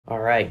All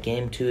right,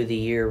 game two of the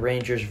year,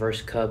 Rangers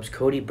versus Cubs.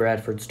 Cody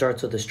Bradford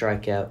starts with a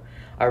strikeout.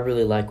 I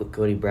really like what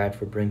Cody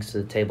Bradford brings to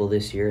the table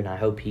this year, and I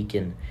hope he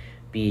can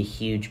be a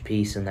huge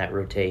piece in that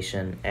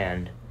rotation.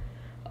 And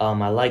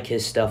I like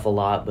his stuff a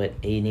lot, but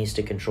he needs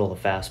to control the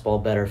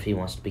fastball better if he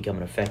wants to become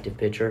an effective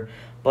pitcher.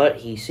 But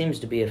he seems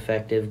to be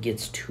effective,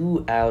 gets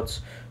 2 outs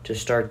to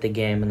start the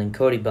game, and then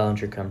Cody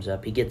Bellinger comes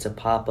up. He gets a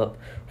pop-up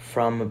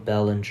from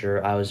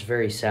Bellinger. I was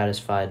very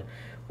satisfied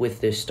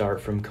with this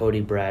start from Cody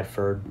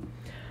Bradford.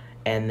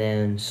 And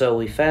then, so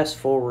we fast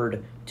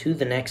forward to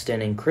the next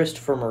inning.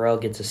 Christopher Morel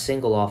gets a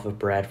single off of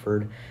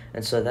Bradford,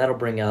 and so that'll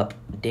bring up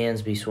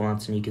Dansby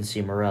Swanson. You can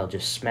see Morel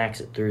just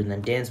smacks it through, and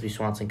then Dansby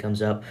Swanson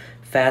comes up.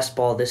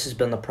 Fastball, this has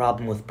been the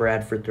problem with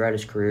Bradford throughout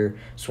his career.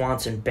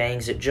 Swanson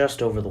bangs it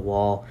just over the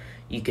wall.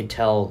 You could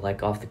tell,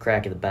 like, off the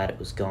crack of the bat, it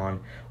was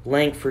gone.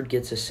 Langford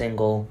gets a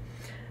single,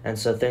 and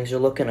so things are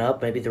looking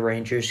up. Maybe the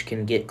Rangers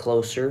can get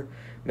closer,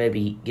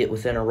 maybe get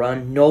within a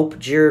run. Nope,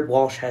 Jared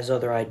Walsh has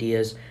other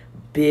ideas.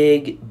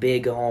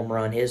 Big home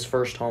run. His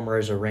first homer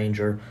as a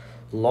Ranger.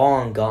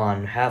 Long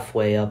gone,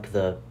 halfway up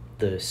the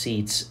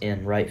seats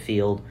in right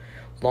field.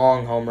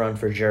 Long home run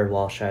for Jared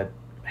Walsh. I'm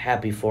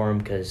happy for him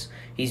because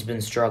he's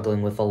been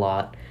struggling with a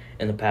lot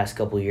in the past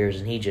couple years,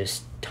 and he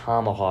just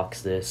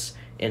tomahawks this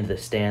into the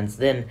stands.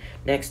 Then,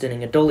 next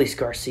inning, Adolis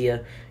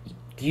Garcia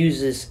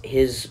uses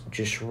his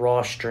just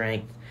raw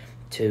strength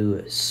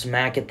to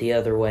smack it the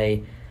other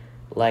way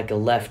like a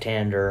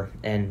left-hander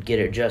and get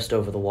it just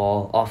over the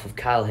wall off of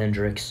Kyle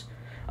Hendricks.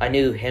 I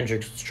knew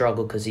Hendricks would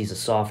struggle because he's a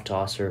soft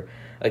tosser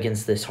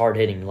against this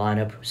hard-hitting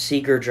lineup.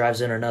 Seager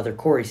drives in another.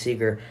 Corey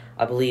Seager,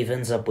 I believe,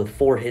 ends up with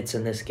 4 hits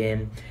in this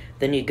game.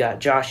 Then you got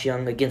Josh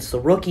Young against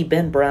the rookie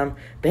Ben Brown.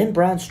 Ben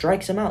Brown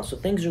strikes him out, so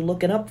things are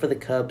looking up for the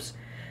Cubs.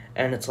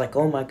 And it's like,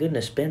 oh my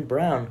goodness, Ben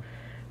Brown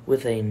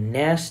with a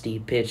nasty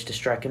pitch to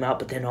strike him out.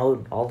 But then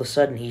all of a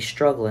sudden he's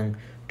struggling.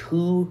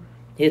 2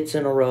 hits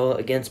in a row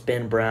against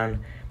Ben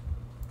Brown.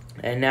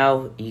 And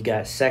now you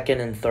got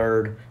second and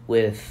third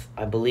with,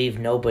 I believe,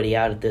 nobody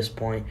out at this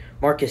point.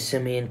 Marcus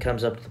Semien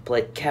comes up to the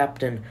plate,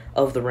 captain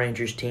of the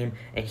Rangers team,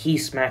 and he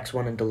smacks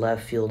one into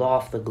left field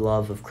off the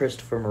glove of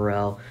Christopher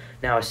Morel.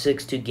 Now a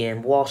 6-2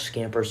 game. Walsh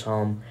scampers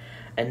home.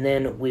 And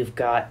then we've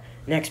got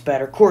next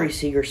batter, Corey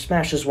Seager,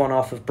 smashes one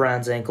off of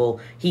Brown's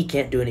ankle. He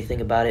can't do anything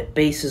about it.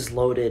 Bases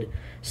loaded.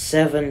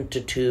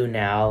 7-2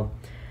 now.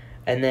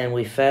 And then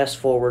we fast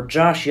forward.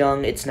 Josh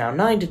Young, it's now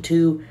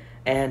 9-2.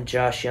 And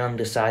Josh Young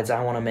decides,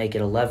 I want to make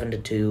it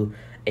 11-2,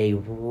 a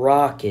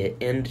rocket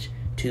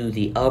into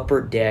the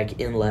upper deck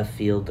in left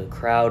field. The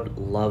crowd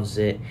loves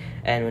it.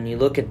 And when you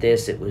look at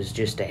this, it was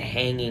just a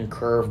hanging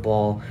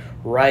curveball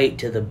right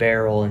to the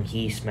barrel, and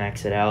he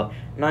smacks it out.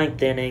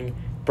 9th inning,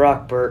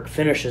 Brock Burke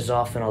finishes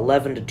off an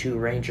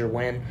 11-2 Ranger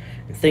win,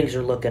 and things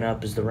are looking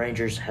up as the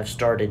Rangers have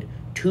started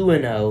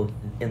 2-0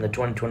 in the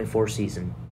 2024 season.